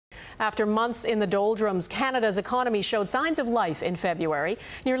After months in the doldrums, Canada's economy showed signs of life in February.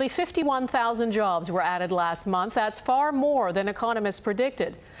 Nearly 51,000 jobs were added last month. That's far more than economists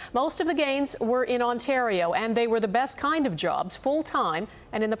predicted. Most of the gains were in Ontario, and they were the best kind of jobs, full-time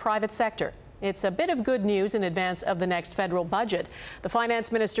and in the private sector. It's a bit of good news in advance of the next federal budget. The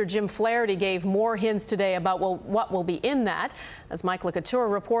Finance Minister, Jim Flaherty, gave more hints today about what will be in that. As Mike Couture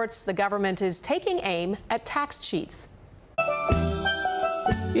reports, the government is taking aim at tax cheats.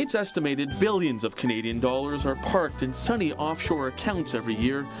 It's estimated billions of Canadian dollars are parked in sunny offshore accounts every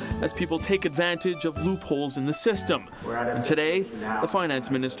year as people take advantage of loopholes in the system. And today, the Finance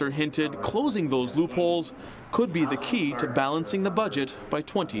Minister hinted closing those loopholes could be the key to balancing the budget by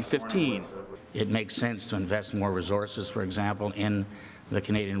 2015. It makes sense to invest more resources, for example, in the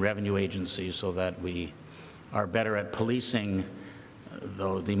Canadian Revenue Agency so that we are better at policing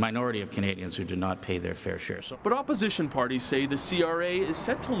the minority of Canadians who do not pay their fair share. But opposition parties say the CRA is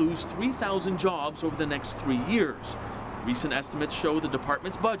set to lose 3,000 jobs over the next 3 years. Recent estimates show the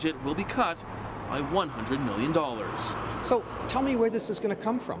department's budget will be cut by $100 million. So tell me where this is going to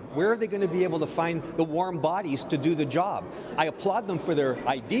come from. Where are they going to be able to find the warm bodies to do the job? I applaud them for their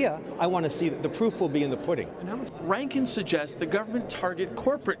idea. I want to see that the proof will be in the pudding. Rankin suggests the government target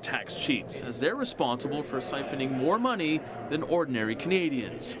corporate tax cheats as they're responsible for siphoning more money than ordinary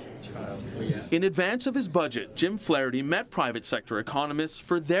Canadians. In advance of his budget, Jim Flaherty met private sector economists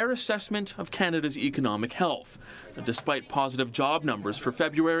for their assessment of Canada's economic health. And despite positive job numbers for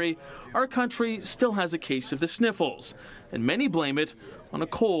February, our country still has a case of the sniffles, and many blame it on a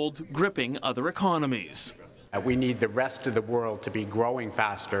cold gripping other economies. We need the rest of the world to be growing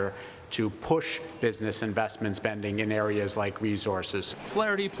faster to push business investment spending in areas like resources.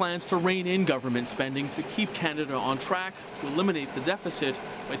 Flaherty plans to rein in government spending to keep Canada on track to eliminate the deficit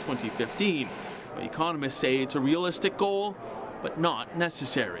by 2015. Economists say it's a realistic goal, but not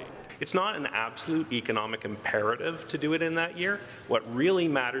necessary. It's not an absolute economic imperative to do it in that year. What really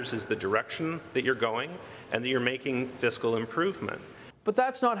matters is the direction that you're going and that you're making fiscal improvement. But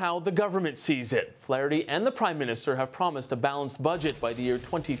that's not how the government sees it. Flaherty and the Prime Minister have promised a balanced budget by the year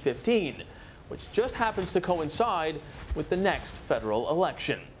 2015, which just happens to coincide with the next federal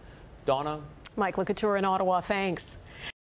election. Donna? Mike Couture in Ottawa, thanks.